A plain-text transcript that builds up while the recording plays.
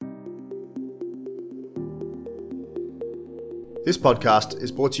This podcast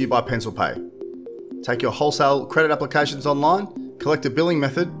is brought to you by PencilPay. Take your wholesale credit applications online, collect a billing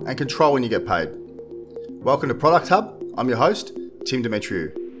method, and control when you get paid. Welcome to Product Hub. I'm your host, Tim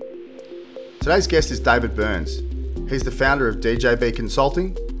Demetriou. Today's guest is David Burns. He's the founder of DJB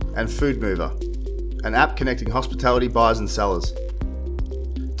Consulting and Food Mover, an app connecting hospitality buyers and sellers.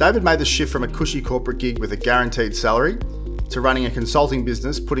 David made the shift from a cushy corporate gig with a guaranteed salary to running a consulting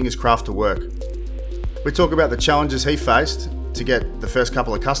business, putting his craft to work. We talk about the challenges he faced to get the first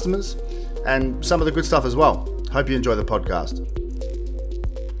couple of customers and some of the good stuff as well. Hope you enjoy the podcast.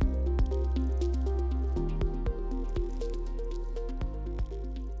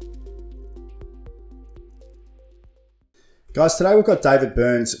 Guys, today we've got David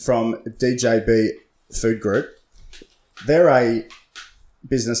Burns from DJB Food Group. They're a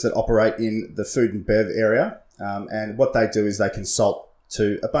business that operate in the food and bev area, and what they do is they consult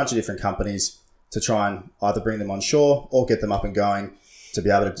to a bunch of different companies to try and either bring them on shore or get them up and going to be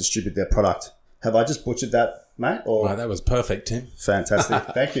able to distribute their product. Have I just butchered that, mate? Or... Well, that was perfect, Tim. Fantastic.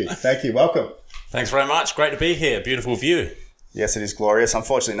 Thank you. Thank you. Welcome. Thanks very much. Great to be here. Beautiful view. Yes, it is glorious.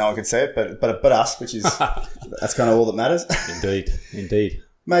 Unfortunately, no one can see it, but us, which is that's kind of all that matters. Indeed.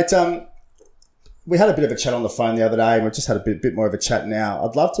 Mate, we had a bit of a chat on the phone the other day, and we've just had a bit more of a chat now.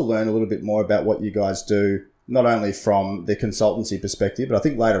 I'd love to learn a little bit more about what you guys do, not only from the consultancy perspective, but I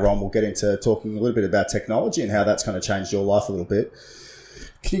think later on we'll get into talking a little bit about technology and how that's kind of changed your life a little bit.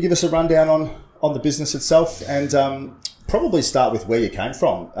 Can you give us a rundown on the business itself, and probably start with where you came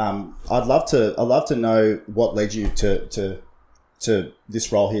from? I'd love to know what led you to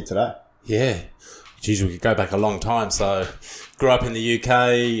this role here today. Yeah. Geez, we could go back a long time. So grew up in the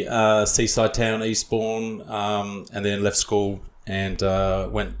UK, seaside town, Eastbourne, and then left school and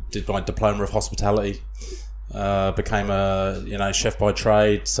did my diploma of hospitality. Became a chef by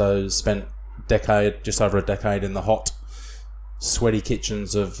trade, so spent just over a decade in the hot, sweaty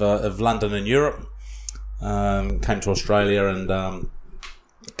kitchens of London and Europe. Came to Australia and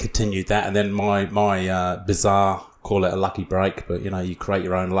continued that, and then my bizarre, call it a lucky break, but you create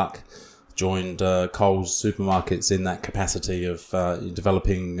your own luck. Joined Coles supermarkets in that capacity of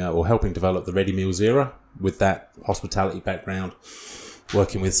developing or helping develop the ready meals era with that hospitality background.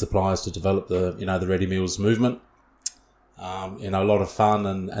 Working with suppliers to develop the ready meals movement. A lot of fun,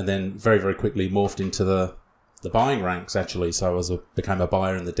 and then very, very quickly morphed into the buying ranks actually. So I became a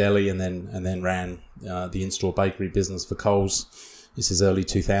buyer in the deli, and then ran the in-store bakery business for Coles. This is early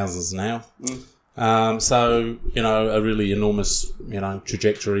 2000s now. So a really enormous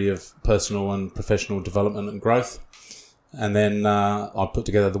trajectory of personal and professional development and growth. And then I put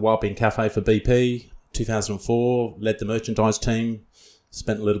together the Wellbeing Cafe for BP 2004, led the merchandise team.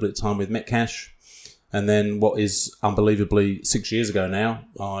 Spent a little bit of time with Metcash, and then what is unbelievably 6 years ago now,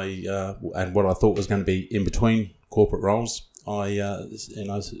 and what I thought was going to be in between corporate roles,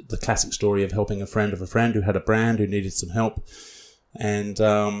 the classic story of helping a friend of a friend who had a brand who needed some help, and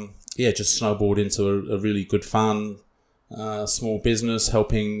just snowballed into a really good fun small business,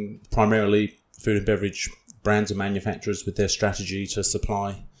 helping primarily food and beverage brands and manufacturers with their strategy to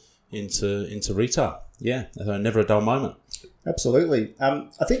supply into retail. Yeah, never a dull moment. Absolutely.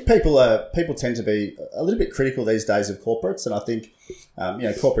 I think people tend to be a little bit critical these days of corporates, and I think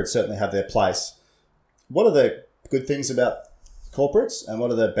corporates certainly have their place. What are the good things about corporates, and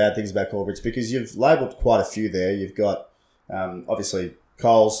what are the bad things about corporates? Because you've labelled quite a few there. You've got obviously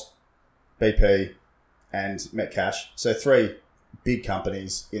Coles, BP, and Metcash, so three big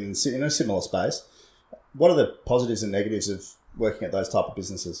companies in a similar space. What are the positives and negatives of working at those type of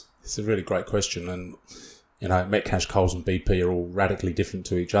businesses? It's a really great question, and Metcash, Coles and BP are all radically different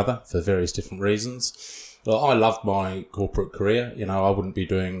to each other for various different reasons. Well, I loved my corporate career. I wouldn't be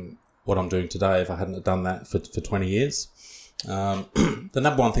doing what I'm doing today if I hadn't done that for 20 years. The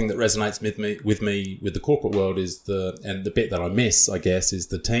number one thing that resonates with me with the corporate world is the bit that I miss, I guess, is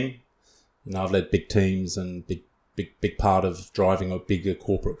the team. I've led big teams and big part of driving a bigger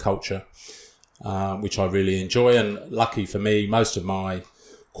corporate culture, which I really enjoy. And lucky for me, most of my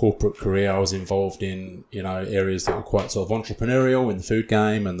corporate career I was involved in areas that were quite sort of entrepreneurial in the food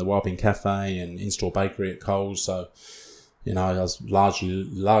game and the Wellbeing Cafe and in-store bakery at Coles. So I was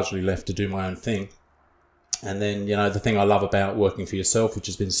largely left to do my own thing. And then the thing I love about working for yourself, which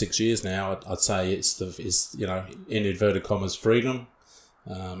has been 6 years now, I'd say is in inverted commas freedom.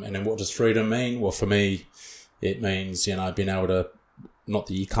 And then what does freedom mean? Well, for me it means being able to, not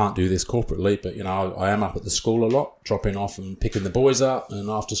that you can't do this corporately, but I am up at the school a lot, dropping off and picking the boys up, and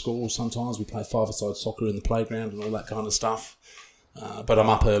after school sometimes we play five-a-side soccer in the playground and all that kind of stuff. But I'm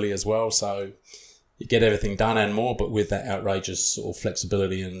up early as well, so you get everything done and more, but with that outrageous sort of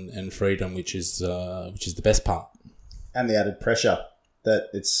flexibility and freedom, which is the best part. and the added pressure that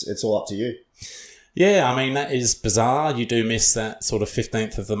it's all up to you. Yeah, I mean, that is bizarre. You do miss that sort of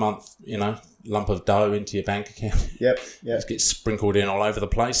 15th of the month, lump of dough into your bank account. Yep. It gets sprinkled in all over the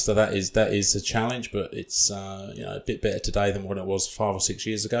place. So that is a challenge, but it's, a bit better today than what it was 5 or 6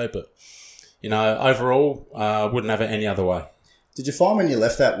 years ago. But, overall, wouldn't have it any other way. Did you find when you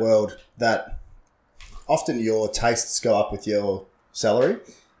left that world that often your tastes go up with your salary?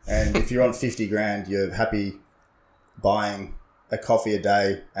 And if you're on 50 grand, you're happy buying a coffee a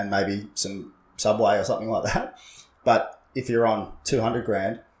day and maybe some Subway or something like that. But if you're on 200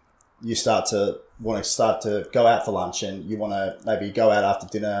 grand, you want to start to go out for lunch, and you want to maybe go out after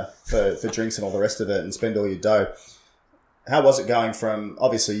dinner for drinks and all the rest of it and spend all your dough. How was it going from,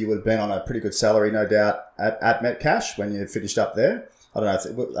 obviously you would have been on a pretty good salary, no doubt, at Metcash when you finished up there. I don't know if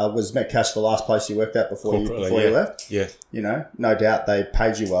it was Metcash the last place you worked at before you left? Yeah. No doubt they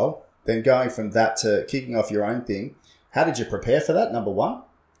paid you well. Then going from that to kicking off your own thing, how did you prepare for that, number one?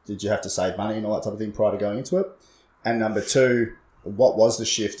 Did you have to save money and all that type of thing prior to going into it? And number two, what was the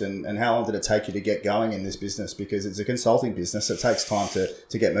shift and how long did it take you to get going in this business? Because it's a consulting business. It takes time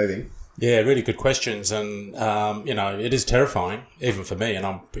to get moving. Yeah, really good questions. And, it is terrifying, even for me. And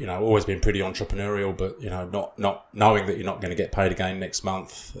I'm, always been pretty entrepreneurial, but, not knowing that you're not going to get paid again next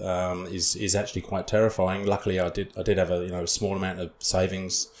month is actually quite terrifying. Luckily, I did have a small amount of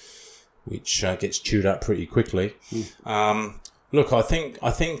savings, which gets chewed up pretty quickly. Look, I think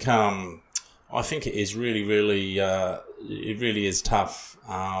it is really, really, it really is tough.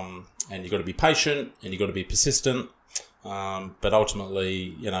 And you've got to be patient and you've got to be persistent. But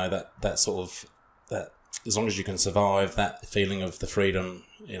ultimately, that sort of, that as long as you can survive, that feeling of the freedom,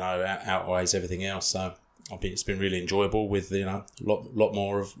 outweighs everything else. So it's been really enjoyable with, lot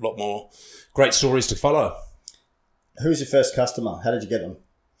more great stories to follow. Who was your first customer? How did you get them?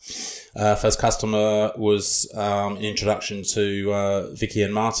 First customer was an introduction to Vicky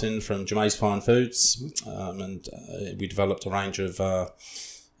and Martin from Jamais's Fine Foods, and we developed a range of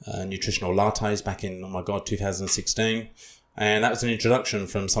nutritional lattes back in 2016, and that was an introduction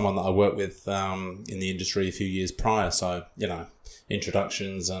from someone that I worked with in the industry a few years prior. So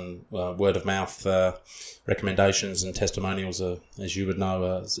introductions and word of mouth recommendations and testimonials are, as you would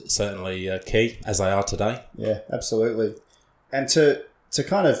know, certainly key, as they are today. Yeah, absolutely. And to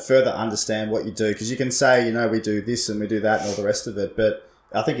kind of further understand what you do, because you can say, we do this and we do that and all the rest of it, but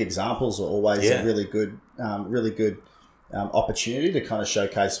I think examples are always a really good opportunity to kind of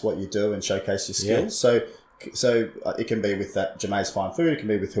showcase what you do and showcase your skills. Yeah. So it can be with that Jamais's Fine Food, it can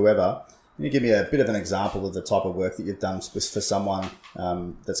be with whoever. Can you give me a bit of an example of the type of work that you've done for someone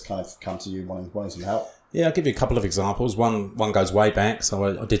that's kind of come to you wanting some help? Yeah, I'll give you a couple of examples. One goes way back.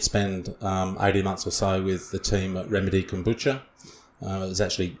 So I did spend 18 months or so with the team at Remedy Kombucha. It was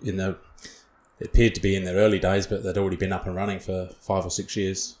actually it appeared to be in their early days, but they'd already been up and running for 5 or 6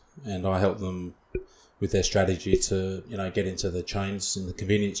 years. And I helped them with their strategy to, get into the chains in the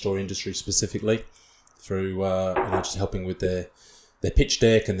convenience store industry specifically through, just helping with their pitch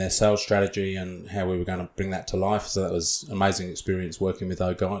deck and their sales strategy and how we were going to bring that to life. So that was an amazing experience working with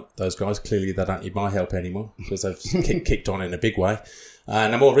those guys. Clearly they don't need my help anymore because they've kicked on in a big way.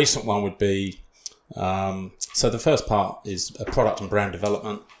 And a more recent one would be, so the first part is a product and brand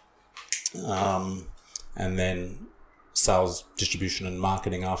development, and then sales, distribution and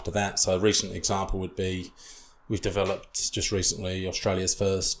marketing after that. So a recent example would be we've developed just recently Australia's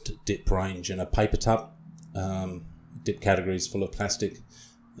first dip range in a paper tub. Dip categories full of plastic.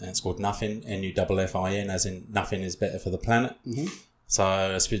 And it's called Nuffin, Nuffin, as in nothing is better for the planet. Mm-hmm.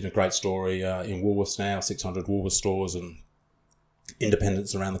 So it's been a great story in Woolworths now, 600 Woolworths stores and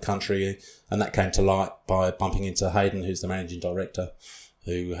independents around the country. And that came to light by bumping into Hayden, who's the managing director,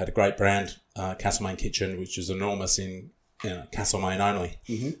 who had a great brand, Castlemaine Kitchen, which is enormous in Castlemaine only.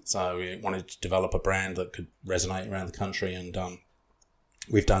 Mm-hmm. So we wanted to develop a brand that could resonate around the country, and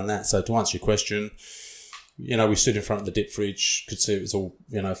we've done that. So to answer your question, we stood in front of the dip fridge, could see it was all,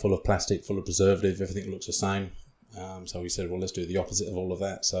 full of plastic, full of preservative, everything looks the same. So we said, well, let's do the opposite of all of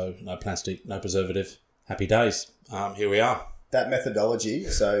that. So no plastic, no preservative, happy days. Here we are. That methodology.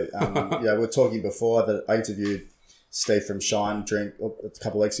 So, we were talking before that I interviewed Steve from Shine Drink a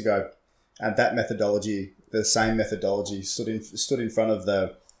couple of weeks ago, and that methodology, the same methodology, stood in front of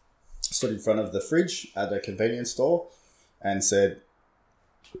the fridge at a convenience store, and said,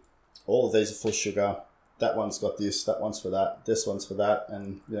 all of these are full sugar. That one's got this. That one's for that. This one's for that.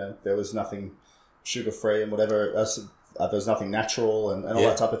 And there was nothing sugar free and whatever. There was nothing natural and all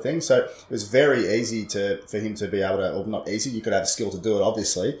that type of thing. So it was very easy for him to be able to, or not easy. You could have a skill to do it.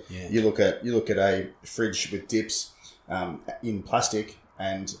 Obviously, you look at a fridge with dips in plastic,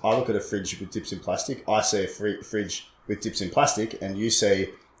 and I look at a fridge with dips in plastic. I see a fridge with dips in plastic, and you see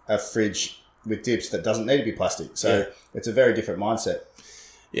a fridge with dips that doesn't need to be plastic. So it's a very different mindset.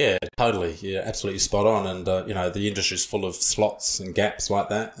 Yeah, totally. Yeah, absolutely spot on. And, the industry's full of slots and gaps like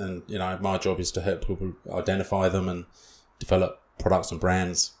that. And, my job is to help people identify them and develop products and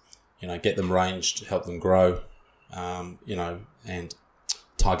brands, get them ranged, help them grow, and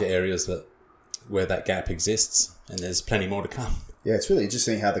target areas where that gap exists. And there's plenty more to come. Yeah, it's really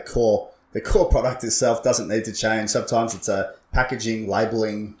interesting how the core product itself doesn't need to change. Sometimes it's a packaging,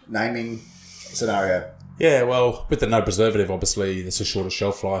 labeling, naming scenario. Yeah, well, with the no preservative, obviously, there's a shorter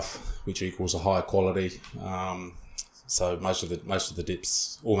shelf life, which equals a higher quality. So most of the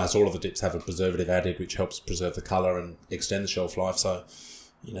dips, almost all of the dips, have a preservative added, which helps preserve the colour and extend the shelf life. So,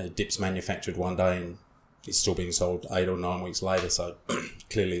 dips manufactured one day and it's still being sold 8 or 9 weeks later. So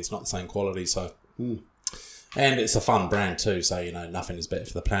clearly, it's not the same quality. So, and it's a fun brand too. So nothing is better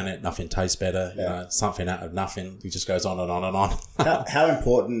for the planet. Nothing tastes better. Something out of nothing. It just goes on and on and on. How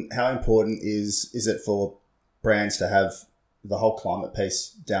important is it for brands to have the whole climate piece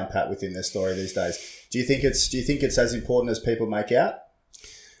down pat within their story these days? Do you think it's as important as people make out?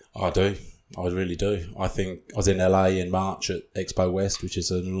 I do. I really do. I think I was in LA in March at Expo West, which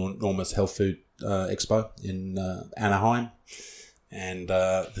is an enormous health food expo in Anaheim. And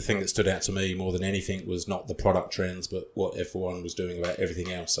the thing that stood out to me more than anything was not the product trends, but what everyone was doing about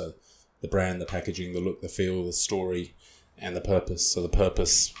everything else. So the brand, the packaging, the look, the feel, the story, and the purpose. So the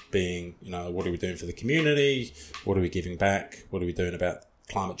purpose being, what are we doing for the community? What are we giving back? What are we doing about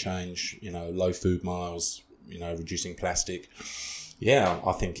climate change? Low food miles, reducing plastic. Yeah,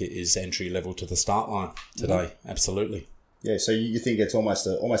 I think it is entry level to the start line today. Absolutely. Yeah. So you think it's almost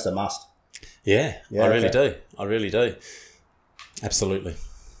a must? Yeah, I really do. I really do. Absolutely.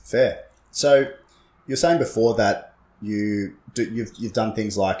 Fair. So you're saying before that you've done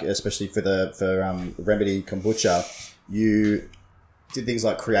things like, especially for Remedy Kombucha, you did things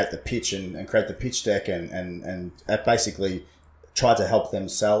like create the pitch and create the pitch deck and basically try to help them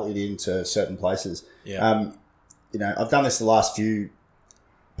sell it into certain places. Yeah. I've done this the last few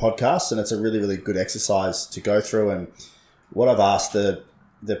podcasts, and it's a really, really good exercise to go through. And what I've asked the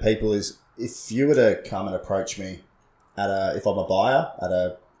people is, if you were to come and approach me if I'm a buyer at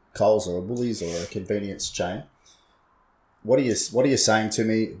a Coles or a Woolies or a convenience chain, what are you saying to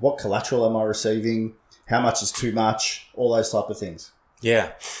me? What collateral am I receiving? How much is too much? All those type of things.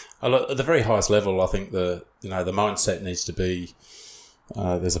 Yeah, at the very highest level, I think the mindset needs to be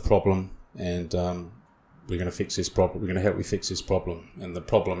there's a problem, and we're going to fix this problem. We're going to help you fix this problem. And the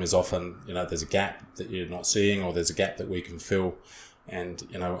problem is often there's a gap that you're not seeing, or there's a gap that we can fill, and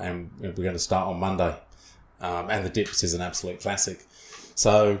and we're going to start on Monday. And the dips is an absolute classic.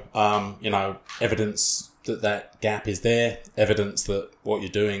 So, evidence that gap is there, evidence that what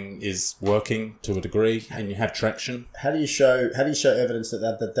you're doing is working to a degree, and you have traction. How do you show evidence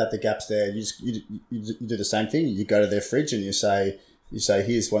that the gap's there? You do the same thing. You go to their fridge and you say,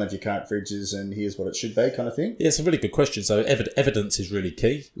 here's one of your current fridges and here's what it should be, kind of thing? Yeah, it's a really good question. So evidence is really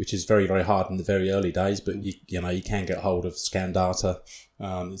key, which is very, very hard in the very early days, but you can get hold of scan data.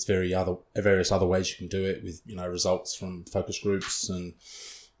 There's various other ways you can do it with, results from focus groups, and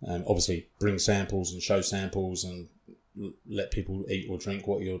obviously bring samples and show samples and let people eat or drink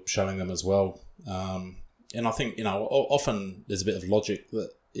what you're showing them as well. And I think, often there's a bit of logic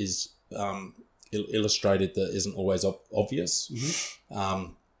that is illustrated that isn't always obvious.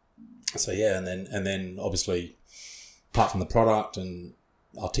 Mm-hmm. And then obviously, apart from the product and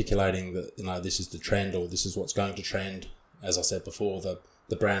articulating that this is the trend, or this is what's going to trend, as I said before, the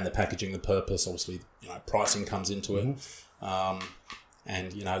brand, the packaging, the purpose, obviously pricing comes into it. Mm-hmm.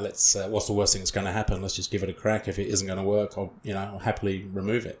 And let's what's the worst thing that's going to happen? Let's just give it a crack. If it isn't going to work, I'll happily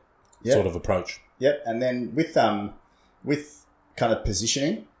remove it. Yep. Sort of approach. Yep. And then with kind of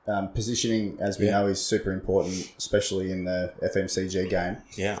positioning. Positioning, as we know, is super important, especially in the FMCG game.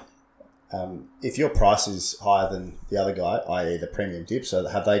 Yeah. If your price is higher than the other guy, i.e. the premium dip, so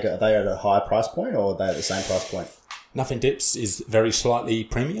are they at a higher price point, or are they at the same price point? Nothing Dips is very slightly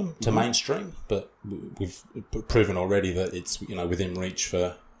premium to mainstream, but we've proven already that it's within reach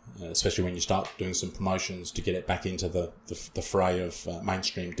for, especially when you start doing some promotions, to get it back into the fray of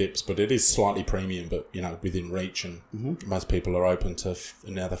mainstream dips. But it is slightly premium, but within reach, and most people are open to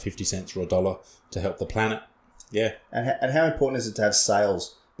another 50 cents or $1 to help the planet. Yeah. And how important is it to have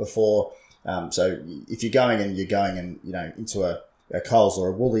sales before? So if you're going into a Coles or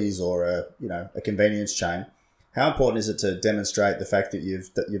a Woolies or a convenience chain, how important is it to demonstrate the fact that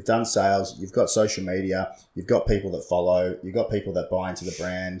you've done sales, you've got social media, you've got people that follow, you've got people that buy into the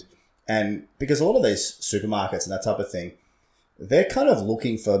brand? And because a lot of these supermarkets and that type of thing, they're kind of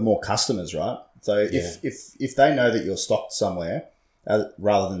looking for more customers, right? So if they know that you're stocked somewhere,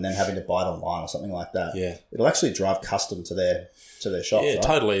 rather than them having to buy it online or something like that, it'll actually drive custom to their shops. Yeah, right?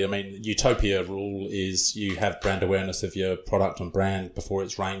 totally. I mean, Utopia rule is you have brand awareness of your product and brand before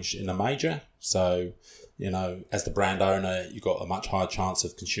it's ranged in a major. So, as the brand owner, you've got a much higher chance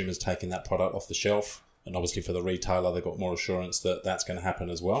of consumers taking that product off the shelf. And obviously for the retailer, they've got more assurance that that's going to happen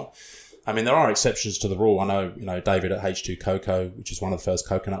as well. I mean, there are exceptions to the rule. I know, David at H2 Cocoa, which is one of the first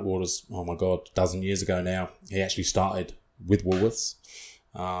coconut waters, oh my God, a dozen years ago now, he actually started with Woolworths.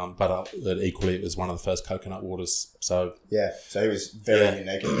 But equally, it was one of the first coconut waters. So so he was very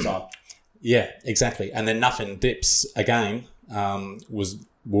unique at the time. Yeah, exactly. And then Nothing Dips, again,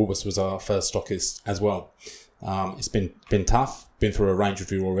 Woolworths was our first stockist as well. It's been tough, been through a range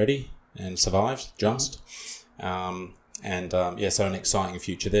review already and survived just. So an exciting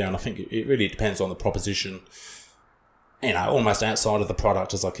future there. And I think it really depends on the proposition, almost outside of the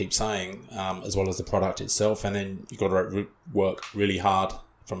product, as I keep saying, as well as the product itself. And then you've got to work really hard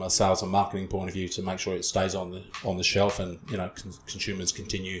from a sales and marketing point of view to make sure it stays on the shelf and, consumers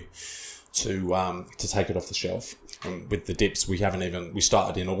continue to take it off the shelf. And with the dips, we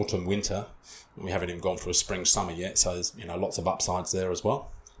started in autumn, winter, and we haven't even gone for a spring, summer yet. So there's, lots of upsides there as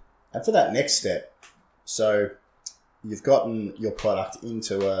well. And for that next step, so you've gotten your product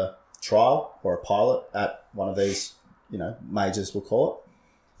into a trial or a pilot at one of these, majors, we'll call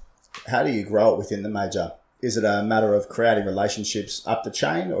it. How do you grow it within the major? Is it a matter of creating relationships up the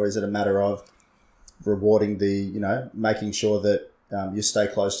chain, or is it a matter of rewarding making sure that you stay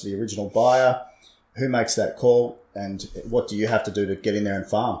close to the original buyer? Who makes that call, and what do you have to do to get in there and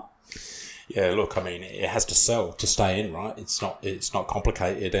farm? Yeah, look, I mean, it has to sell to stay in, right? It's not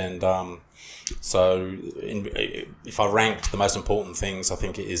complicated, and if I ranked the most important things, I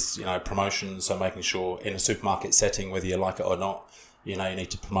think it is promotion. So making sure in a supermarket setting, whether you like it or not, you need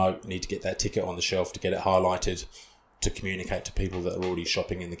to promote, you need to get that ticket on the shelf, to get it highlighted, to communicate to people that are already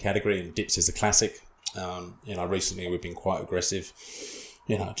shopping in the category. And dips is a classic. Recently we've been quite aggressive,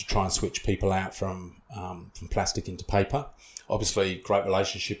 to try and switch people out from plastic into paper. Obviously, great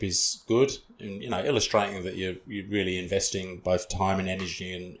relationship is good, and illustrating that you're really investing both time and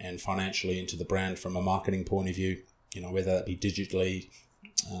energy and financially into the brand from a marketing point of view. Whether that be digitally,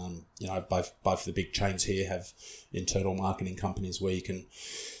 both the big chains here have internal marketing companies where you can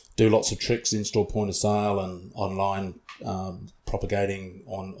do lots of tricks, in-store point of sale and online, propagating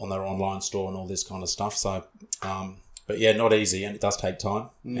on their online store and all this kind of stuff. So, but yeah, not easy, and it does take time.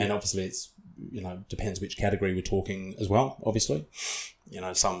 And obviously it's, depends which category we're talking as well, obviously.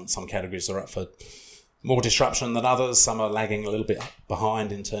 Some categories are up for more disruption than others. Some are lagging a little bit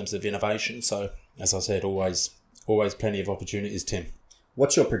behind in terms of innovation. So, as I said, always plenty of opportunities, Tim.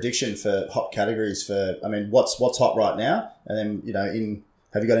 What's your prediction for hot categories what's hot right now? And then,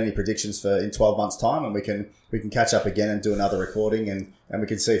 have you got any predictions for in 12 months' time? And we can catch up again and do another recording and we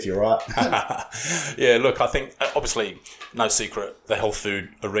can see if you're right. Yeah, look, I think obviously no secret, the health food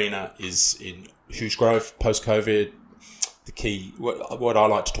arena is in huge growth post-COVID. The key, what I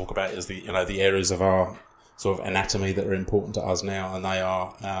like to talk about is the areas of our sort of anatomy that are important to us now, and they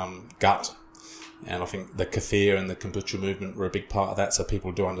are gut. And I think the kefir and the kombucha movement were a big part of that. So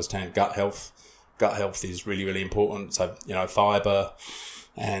people do understand gut health. Gut health is really, really important. So, fiber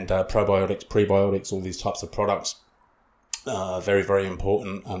and probiotics, prebiotics, all these types of products, very, very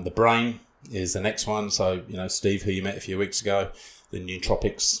important. The brain is the next one. So, Steve, who you met a few weeks ago, the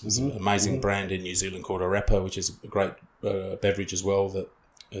Nootropics is an amazing brand in New Zealand called Arepa, which is a great beverage as well that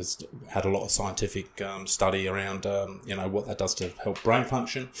has had a lot of scientific study around, what that does to help brain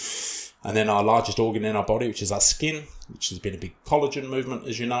function. And then our largest organ in our body, which is our skin, which has been a big collagen movement,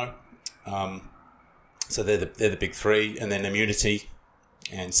 as you know. So they're the big three, and then immunity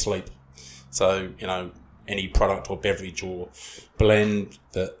and sleep. So, any product or beverage or blend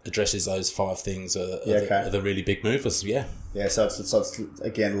that addresses those five things are the really big movers. Yeah. Yeah. So it's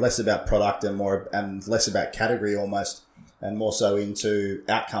again less about product and less about category almost, and more so into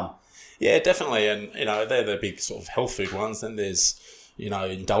outcome. Yeah, definitely. And they're the big sort of health food ones. Then there's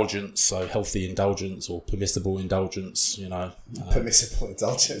indulgence, so healthy indulgence or permissible indulgence, permissible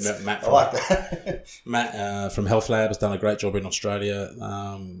indulgence. Matt I like that. Matt from Health Lab has done a great job in Australia,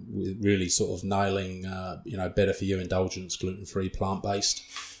 with really sort of nailing, better for you indulgence, gluten-free, plant-based.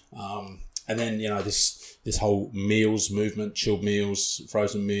 And then, this whole meals movement, chilled meals,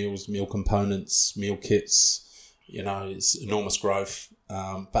 frozen meals, meal components, meal kits, it's enormous growth.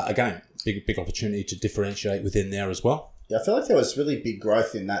 But again, big opportunity to differentiate within there as well. Yeah, I feel like there was really big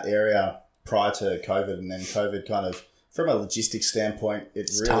growth in that area prior to COVID, and then COVID kind of, from a logistics standpoint,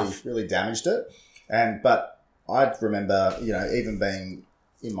 it really damaged it. But I remember, even being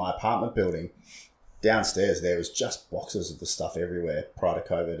in my apartment building, downstairs there was just boxes of the stuff everywhere prior to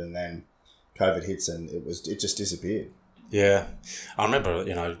COVID, and then COVID hits and it just disappeared. Yeah, I remember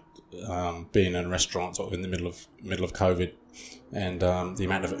being in a restaurant sort of in the middle of COVID, and the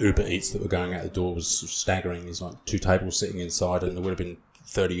amount of Uber Eats that were going out the door was staggering. There's like 2 tables sitting inside, and there would have been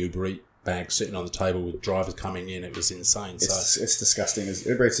 30 Uber Eats bags sitting on the table with drivers coming in. It was insane. It's disgusting.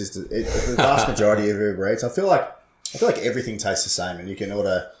 Uber Eats is the vast majority of Uber Eats. I feel like everything tastes the same, and you can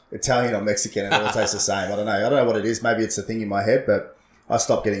order Italian or Mexican and it all tastes the same. I don't know what it is. Maybe it's a thing in my head, but I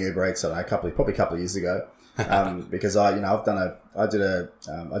stopped getting Uber Eats. I don't know, probably a couple of years ago, because I did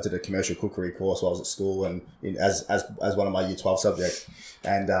a commercial cookery course while I was at school, and as one of my Year 12 subjects,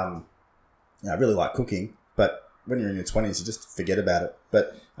 and I really like cooking, but when you're in your 20s, you just forget about it.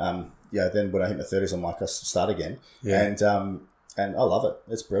 But then when I hit my 30s, I'm like, I start again, and I love it.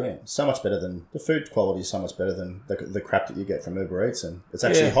 It's brilliant. So much better than the food quality is so much better than the crap that you get from Uber Eats, and it's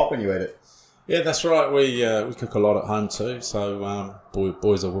actually hot when you eat it. Yeah, that's right. We cook a lot at home too. So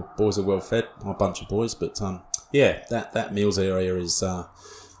boys are well fed. A bunch of boys, but that meals area is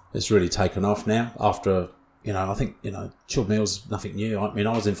really taken off now. After I think chilled meals nothing new. I mean,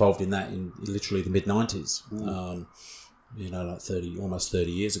 I was involved in that in literally the mid-90s. Like almost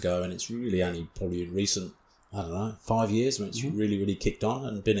 30 years ago, and it's really only probably in recent, I don't know, 5 years when it's really, really kicked on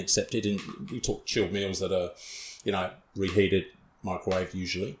and been accepted. And we talk chilled meals that are, reheated, microwaved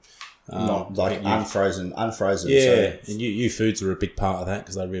usually. Not like unfrozen. Yeah, so. And you foods are a big part of that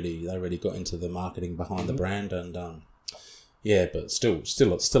because they really got into the marketing behind the brand, and but still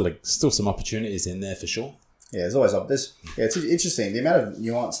some opportunities in there for sure. Yeah, there's always it's interesting. The amount of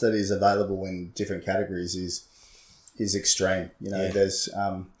nuance that is available in different categories is extreme. There's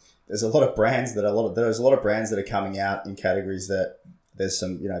a lot of brands there's a lot of brands that are coming out in categories that there's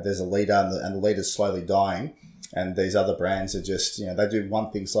a leader and the leader's slowly dying, and these other brands are just they do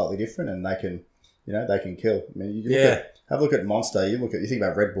one thing slightly different and they can kill. I mean, have a look at Monster. You think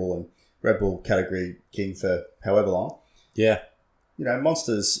about Red Bull, and Red Bull category king for however long. Yeah,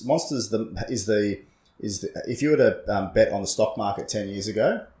 Monster's is the if you were to bet on the stock market 10 years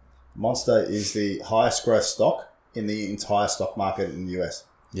ago, Monster is the highest growth stock in the entire stock market in the US.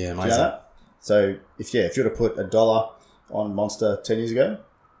 Yeah, amazing. Do you know that? So if you were to put $1 on Monster 10 years ago,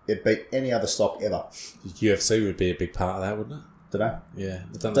 it beat any other stock ever. UFC would be a big part of that, wouldn't it? Don't know. Yeah,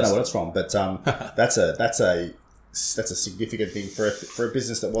 don't know what it's from, but that's a significant thing for a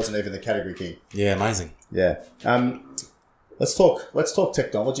business that wasn't even the category king. Yeah, amazing. Yeah. Let's talk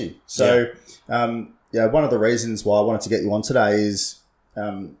technology. So, one of the reasons why I wanted to get you on today is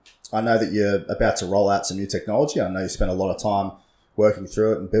I know that you're about to roll out some new technology. I know you spent a lot of time working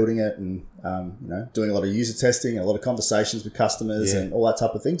through it and building it, and doing a lot of user testing and a lot of conversations with customers and all that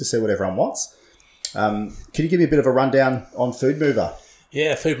type of thing to see what everyone wants. Can you give me a bit of a rundown on Food Mover?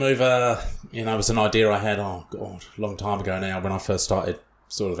 Yeah, Food Mover, was an idea I had, a long time ago now when I first started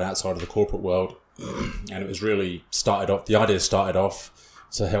sort of outside of the corporate world. And it was really the idea started off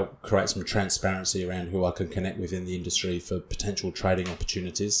to help create some transparency around who I can connect with in the industry for potential trading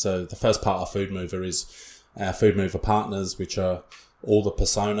opportunities. So the first part of Food Mover is our Food Mover partners, which are all the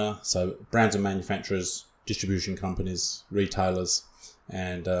persona, so brands and manufacturers, distribution companies, retailers,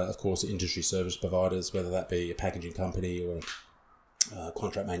 and of course industry service providers, whether that be a packaging company or a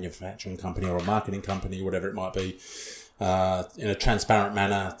contract manufacturing company or a marketing company, whatever it might be, in a transparent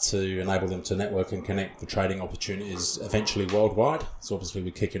manner to enable them to network and connect for trading opportunities eventually worldwide. So obviously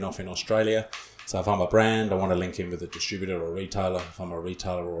we're kicking off in Australia. So if I'm a brand, I want to link in with a distributor or a retailer. If I'm a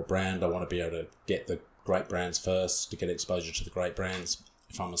retailer or a brand, I want to be able to get the great brands first to get exposure to the great brands.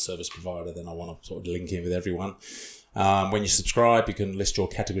 If I'm a service provider, then I want to sort of link in with everyone. When you subscribe, you can list your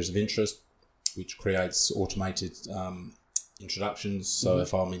categories of interest, which creates automated introductions. So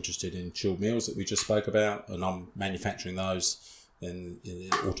if I'm interested in chilled meals that we just spoke about and I'm manufacturing those, then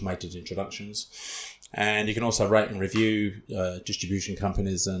automated introductions. And you can also rate and review distribution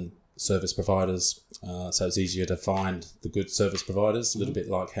companies and service providers, so it's easier to find the good service providers, a little bit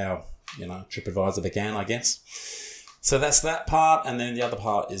like how TripAdvisor began, I guess. So that's that part, and then the other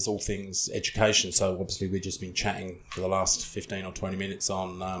part is all things education. So obviously we've just been chatting for the last 15 or 20 minutes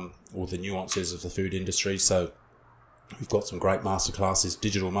on all the nuances of the food industry. So we've got some great masterclasses,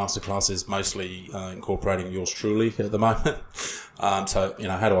 digital masterclasses, mostly incorporating yours truly at the moment. So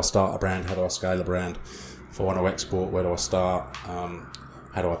how do I start a brand? How do I scale a brand? If I want to export, where do I start?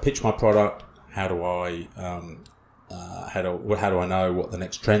 How do I pitch my product? How do I know what the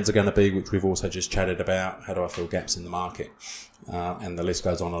next trends are going to be, which we've also just chatted about? How do I fill gaps in the market? And the list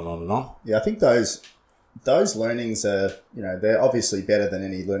goes on and on and on. Yeah, I think those learnings are, they're obviously better than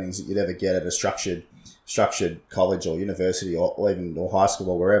any learnings that you'd ever get at a structured structured college or university or even or high school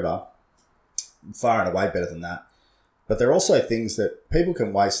or wherever, far and away better than that. But there are also things that people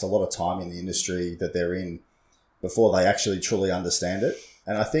can waste a lot of time in the industry that they're in before they actually truly understand it.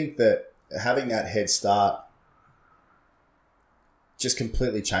 And I think that having that head start just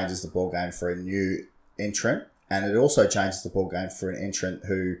completely changes the ball game for a new entrant. And it also changes the ball game for an entrant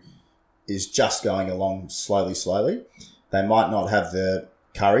who is just going along slowly. They might not have the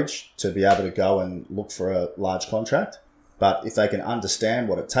courage to be able to go and look for a large contract. But if they can understand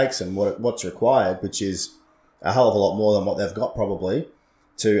what it takes and what's required, which is a hell of a lot more than what they've got probably,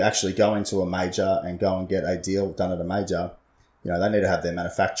 to actually go into a major and go and get a deal done at a major, they need to have their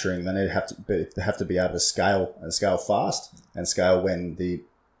manufacturing. They have to be able to scale and scale fast and scale when the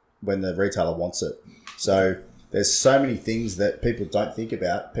retailer wants it. So there's so many things that people don't think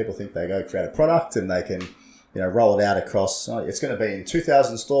about. People think they go create a product and they can, roll it out across. It's going to be in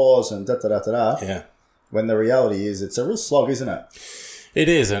 2,000 stores and da. Yeah. When the reality is, it's a real slog, isn't it? It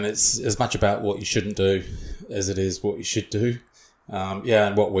is, and it's as much about what you shouldn't do as it is what you should do.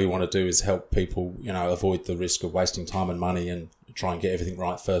 And what we want to do is help people, avoid the risk of wasting time and money and try and get everything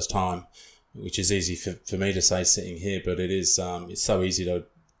right first time, which is easy for me to say sitting here, but it is, it's so easy to,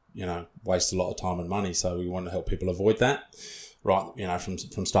 waste a lot of time and money. So we want to help people avoid that, right?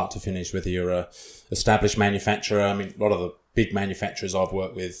 From start to finish, whether you're a established manufacturer. I mean, a lot of the big manufacturers I've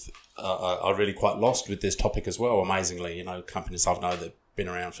worked with are really quite lost with this topic as well, amazingly. Companies I've known that have been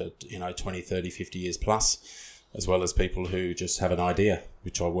around for, 20, 30, 50 years plus, as well as people who just have an idea,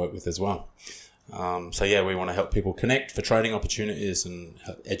 which I work with as well. We want to help people connect for trading opportunities and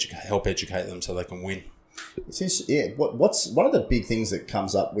help educate them so they can win. What's one of the big things that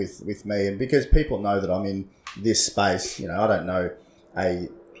comes up with me, and because people know that I'm in this space, I don't know a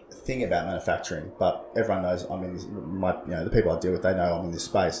thing about manufacturing, but everyone knows I'm in the people I deal with, they know I'm in this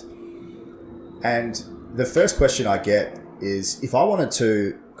space. And the first question I get is, if I wanted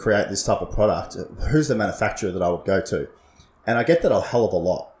to create this type of product, who's the manufacturer that I would go to? And I get that a hell of a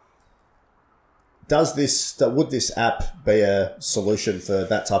lot. Would this app be a solution for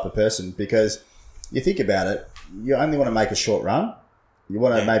that type of person? Because you think about it, you only want to make a short run. You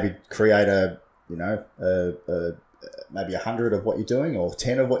want to maybe create maybe 100 of what you're doing or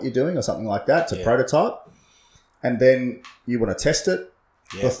 10 of what you're doing or something like that to prototype. And then you want to test it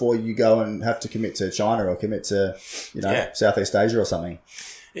before you go and have to commit to China or commit to, Southeast Asia or something.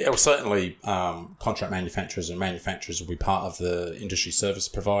 Yeah, well, certainly contract manufacturers and manufacturers will be part of the industry service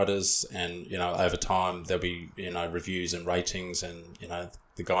providers, and over time there'll be reviews and ratings, and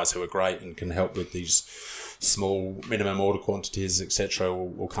the guys who are great and can help with these small minimum order quantities, etc.,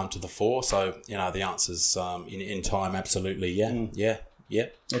 will come to the fore. So the answers in time, absolutely, yeah.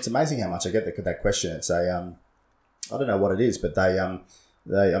 It's amazing how much I get that question. It's a I don't know what it is, but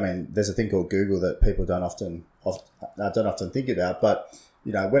there's a thing called Google that people don't often think about, but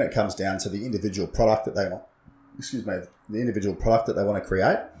when it comes down to the individual product that they want, to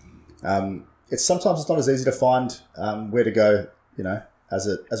create, it's sometimes not as easy to find where to go, as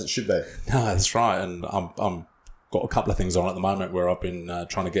it should be. No, that's right. And I'm got a couple of things on at the moment where I've been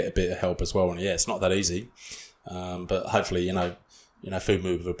trying to get a bit of help as well. And it's not that easy. But hopefully, Food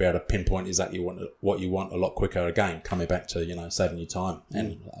Move will be able to pinpoint exactly what you want a lot quicker. Again, coming back to, saving you time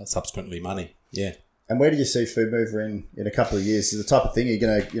and subsequently money. Yeah. And where do you see Food Mover in a couple of years? Is it the type of thing you're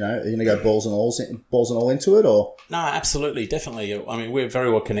gonna go balls and all into it, or? No, absolutely, definitely. I mean, we're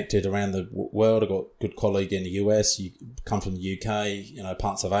very well connected around the world. I've got a good colleague in the US. You come from the UK,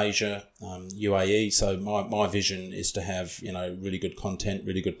 parts of Asia, UAE. So my vision is to have really good content,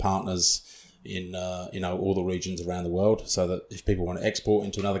 really good partners in all the regions around the world, so that if people want to export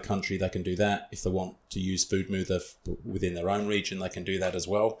into another country, they can do that. If they want to use Food Mover within their own region, they can do that as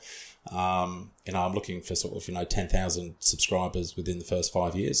well. I'm looking for sort of 10,000 subscribers within the first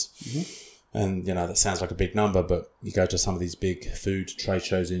 5 years. Mm-hmm. And that sounds like a big number, but you go to some of these big food trade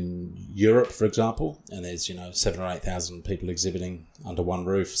shows in Europe, for example, and there's 7,000 or 8,000 people exhibiting under one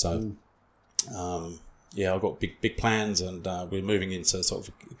roof. So I've got big plans, and we're moving into sort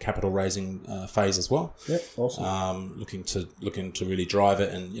of capital raising phase as well. Yeah, awesome. Looking to really drive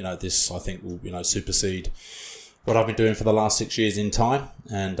it, and this I think will supersede what I've been doing for the last 6 years in time,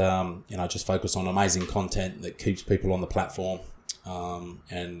 and just focus on amazing content that keeps people on the platform,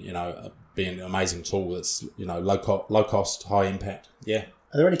 and being an amazing tool that's low cost, high impact. Yeah.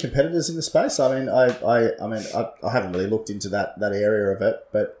 Are there any competitors in the space? I mean, I haven't really looked into that area of it,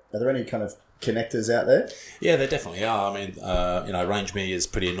 but are there any kind of connectors out there? Yeah, there definitely are. I mean, Range Me is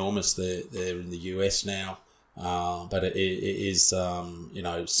pretty enormous. They're in the US now, but it is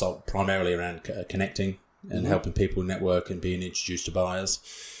primarily around connecting and helping people network and being introduced to buyers.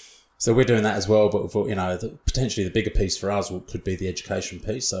 So we're doing that as well, but for, potentially the bigger piece for us could be the education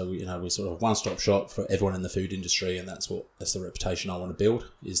piece. So, we're sort of a one-stop shop for everyone in the food industry, and that's the reputation I want to build,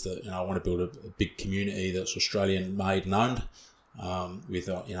 is that, I want to build a big community that's Australian made and owned, with,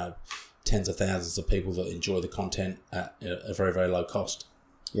 tens of thousands of people that enjoy the content at a very, very low cost.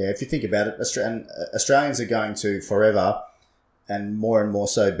 Yeah, if you think about it, Australians are going to forever and more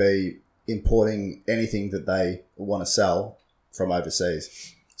so be importing anything that they want to sell from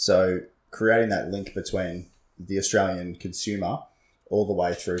overseas. So creating that link between the Australian consumer all the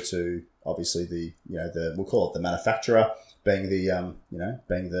way through to obviously we'll call it the manufacturer being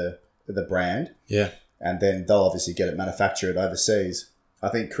the brand. Yeah. And then they'll obviously get it manufactured overseas. I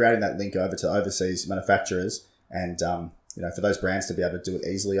think creating that link over to overseas manufacturers and, for those brands to be able to do it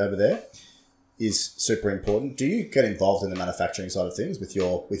easily over there is super important. Do you get involved in the manufacturing side of things with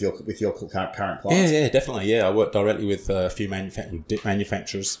your current clients? Yeah, definitely. Yeah, I work directly with a few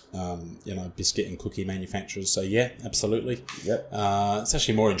manufacturers, biscuit and cookie manufacturers. So yeah, absolutely. Yep. It's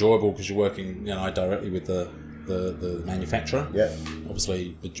actually more enjoyable because you're working, directly with the manufacturer. Yeah.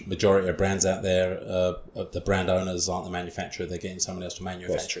 Obviously, the majority of brands out there, the brand owners aren't the manufacturer; they're getting someone else to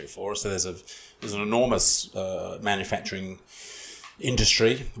manufacture it for us. So there's an enormous manufacturing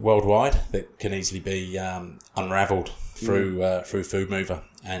industry worldwide that can easily be unravelled through Food Mover,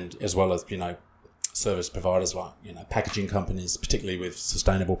 and as well as service providers like packaging companies, particularly with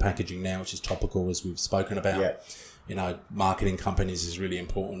sustainable packaging now, which is topical as we've spoken about. Yeah. Marketing companies is really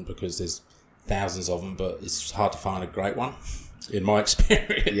important because there's thousands of them, but it's hard to find a great one, in my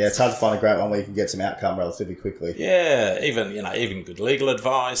experience. Yeah, it's hard to find a great one where you can get some outcome relatively quickly. Yeah, even good legal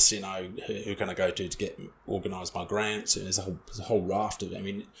advice. Who can I go to get organise my grants? And there's a whole raft of.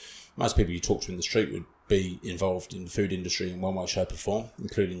 Most people you talk to in the street would be involved in the food industry in one way, shape, or form,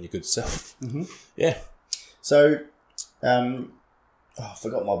 including your good self. Mm-hmm. Yeah. So, I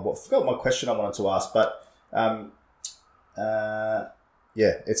forgot my question I wanted to ask, but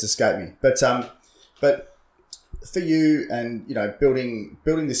it's escaped me. But for you and building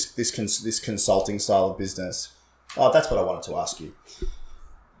this consulting style of business, that's what I wanted to ask you.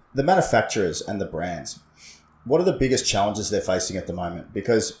 The manufacturers and the brands, what are the biggest challenges they're facing at the moment?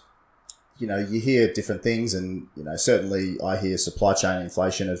 Because you hear different things, and certainly I hear supply chain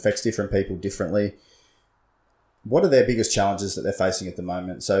inflation affects different people differently. What are their biggest challenges that they're facing at the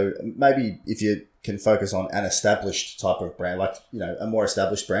moment? So maybe if you can focus on an established type of brand, like a more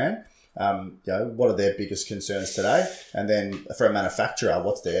established brand. What are their biggest concerns today? And then for a manufacturer,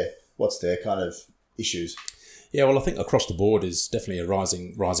 what's their kind of issues? Yeah, well, I think across the board is definitely a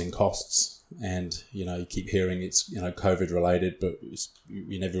rising costs, and you keep hearing it's COVID related, but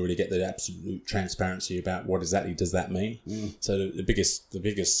you never really get the absolute transparency about what exactly does that mean. So the biggest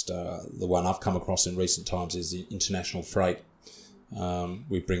the one I've come across in recent times is the international freight.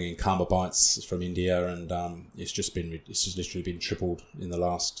 We bring in karma bites from India, and it's just literally been tripled in the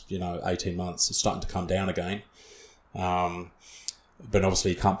last 18 months. It's starting to come down again, but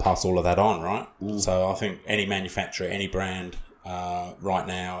obviously you can't pass all of that on, right? So I think any manufacturer, any brand right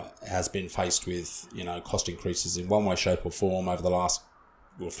now has been faced with cost increases in one way, shape, or form over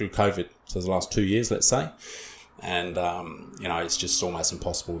through COVID, so the last 2 years, let's say. And, it's just almost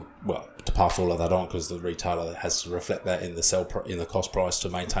impossible, to pass all of that on, because the retailer has to reflect that in the cost price to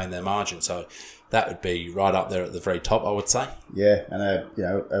maintain their margin. So that would be right up there at the very top, I would say. Yeah. And,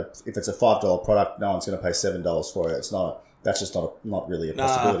 if it's a $5 product, no one's going to pay $7 for it. That's just not really a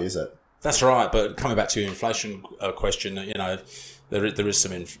possibility, is it? That's right. But coming back to your inflation question, there is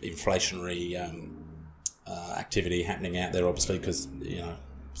some inflationary activity happening out there, obviously, because,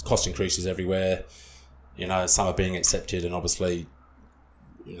 cost increases everywhere. Some are being accepted, and obviously,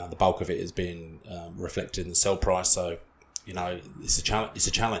 the bulk of it is being reflected in the sell price. So, it's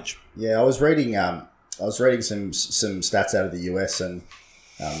a challenge. Yeah, I was reading some stats out of the US, and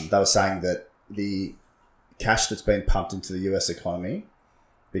they were saying that the cash that's been pumped into the US economy,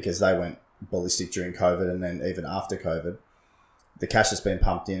 because they went ballistic during COVID, and then even after COVID, the cash that's been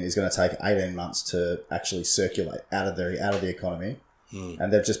pumped in is going to take 18 months to actually circulate out of the economy.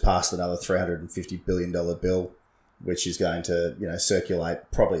 And they've just passed another $350 billion bill, which is going to, circulate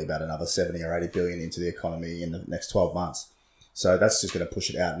probably about another 70 or 80 billion into the economy in the next 12 months. So that's just going to push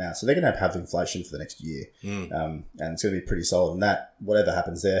it out now. So they're going to have inflation for the next year. And it's going to be pretty solid. And that, whatever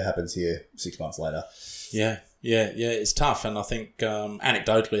happens there, happens here 6 months later. Yeah. It's tough. And I think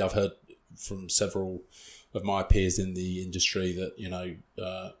anecdotally, I've heard from several of my peers in the industry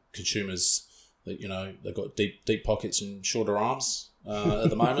that, consumers, that, they've got deep pockets and shorter arms. At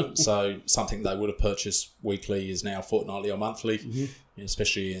the moment, so something they would have purchased weekly is now fortnightly or monthly,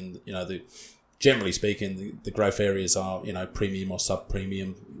 especially in the generally speaking, the growth areas are, premium or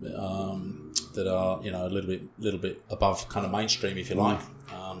sub-premium, that are, a little bit above kind of mainstream, if you like.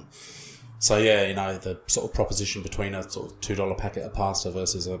 So yeah, the sort of proposition between a sort of $2 packet of pasta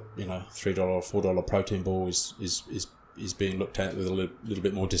versus a, $3 or $4 protein ball is being looked at with a little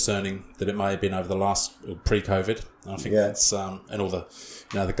bit more discerning than it may have been over the last pre-COVID. And I think that's and all the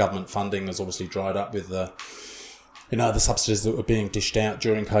the government funding has obviously dried up with the the subsidies that were being dished out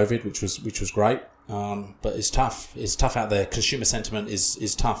during COVID, which was great. But it's tough. It's tough out there. Consumer sentiment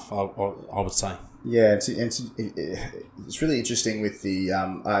is tough, I would say. Yeah, it's really interesting with the.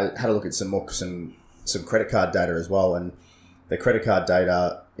 I had a look at some credit card data as well, and the credit card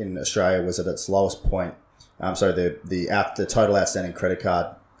data in Australia was at its lowest point. The total outstanding credit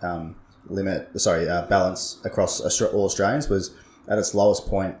card balance across all Australians was at its lowest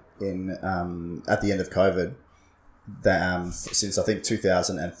point in at the end of COVID, since I think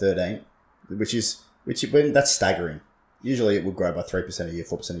 2013, that's staggering. Usually it would grow by 3% a year,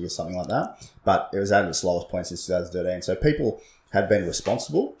 4% a year, something like that. But it was at its lowest point since 2013. So people had been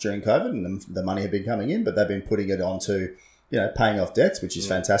responsible during COVID, and the money had been coming in, but they've been putting it onto, paying off debts, which is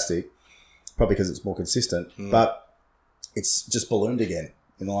fantastic. Probably because it's more consistent, but it's just ballooned again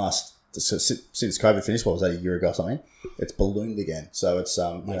in the last, since COVID finished. What was that, a year ago or something? It's ballooned again, so it's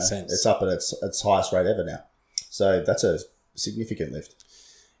Makes sense. It's up at its highest rate ever now. So that's a significant lift.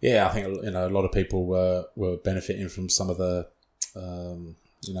 Yeah, I think a lot of people were benefiting from some of the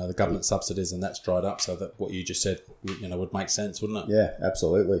the government subsidies, and that's dried up. So that what you just said would make sense, wouldn't it? Yeah,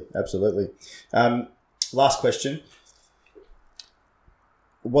 absolutely. Last question.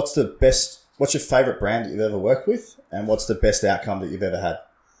 What's your favourite brand that you've ever worked with, and what's the best outcome that you've ever had?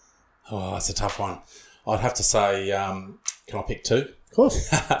 Oh, that's a tough one. I'd have to say, can I pick two? Of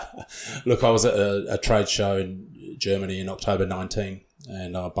course. Look, I was at a trade show in Germany in October 19,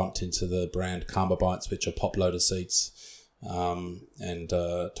 and I bumped into the brand Karma Bites, which are pop loader seeds. And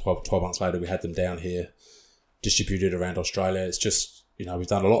 12 months later, we had them down here, distributed around Australia. It's just, we've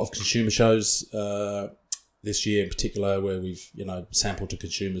done a lot of consumer shows this year in particular, where we've, sampled to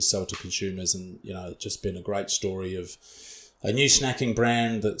consumers, sell to consumers, and, it's just been a great story of a new snacking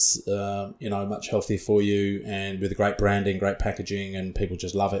brand that's, much healthier for you, and with great branding, great packaging, and people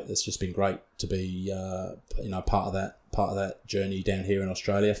just love it. It's just been great to be, part of that journey down here in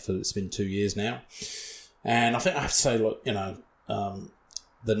Australia it's been 2 years now. And I think I have to say, look, the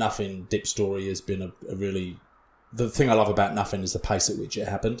Nothing dip story has been a really, the thing I love about Nothing is the pace at which it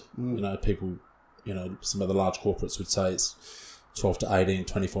happened. People, some of the large corporates would say it's 12 to 18,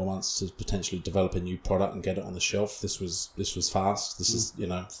 24 months to potentially develop a new product and get it on the shelf. This was fast. This is,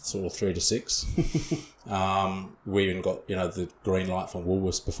 sort of 3 to 6. We even got, the green light from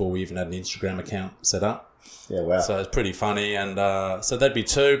Woolworths before we even had an Instagram account set up. Yeah, wow. So it's pretty funny. And so that'd be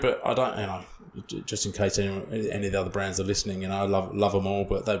two, but I don't, just in case any of the other brands are listening, I love them all,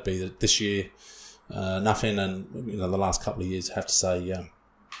 but that'd be this year, Nothing. And, the last couple of years, I have to say,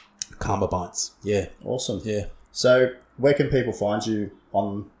 Karma Bites. Yeah. Awesome. Yeah. So where can people find you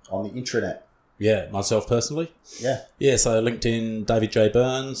on the intranet? Yeah, myself personally. Yeah. Yeah, so LinkedIn, David J.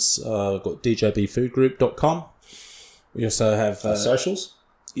 Burns. Got DJBfoodgroup.com. We also have... socials?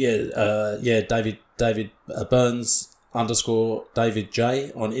 Yeah, David Burns _ David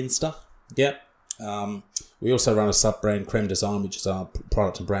J on Insta. Yeah. We also run a sub-brand, Creme Design, which is our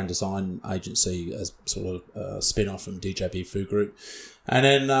product and brand design agency, as sort of a spin-off from DJB Food Group. And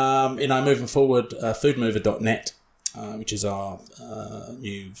then, moving forward, foodmover.net, which is our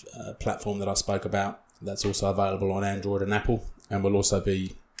new platform that I spoke about. That's also available on Android and Apple. And we'll also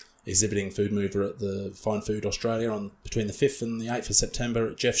be exhibiting Food Mover at the Fine Food Australia between the 5th and the 8th of September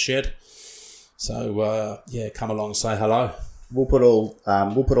at Jeff's Shed. So, come along and say hello. We'll put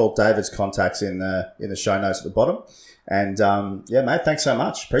all David's contacts in the show notes at the bottom. And mate, thanks so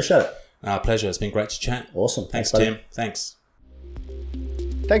much. Appreciate it. Pleasure. It's been great to chat. Awesome. Thanks Tim. Thanks.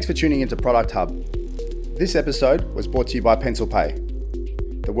 Thanks for tuning into Product Hub. This episode was brought to you by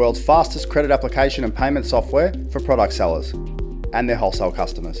PencilPay, the world's fastest credit application and payment software for product sellers and their wholesale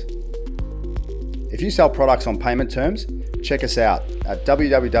customers. If you sell products on payment terms, check us out at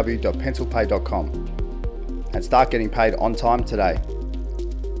www.pencilpay.com. and start getting paid on time today.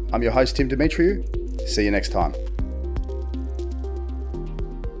 I'm your host, Tim Demetriou. See you next time.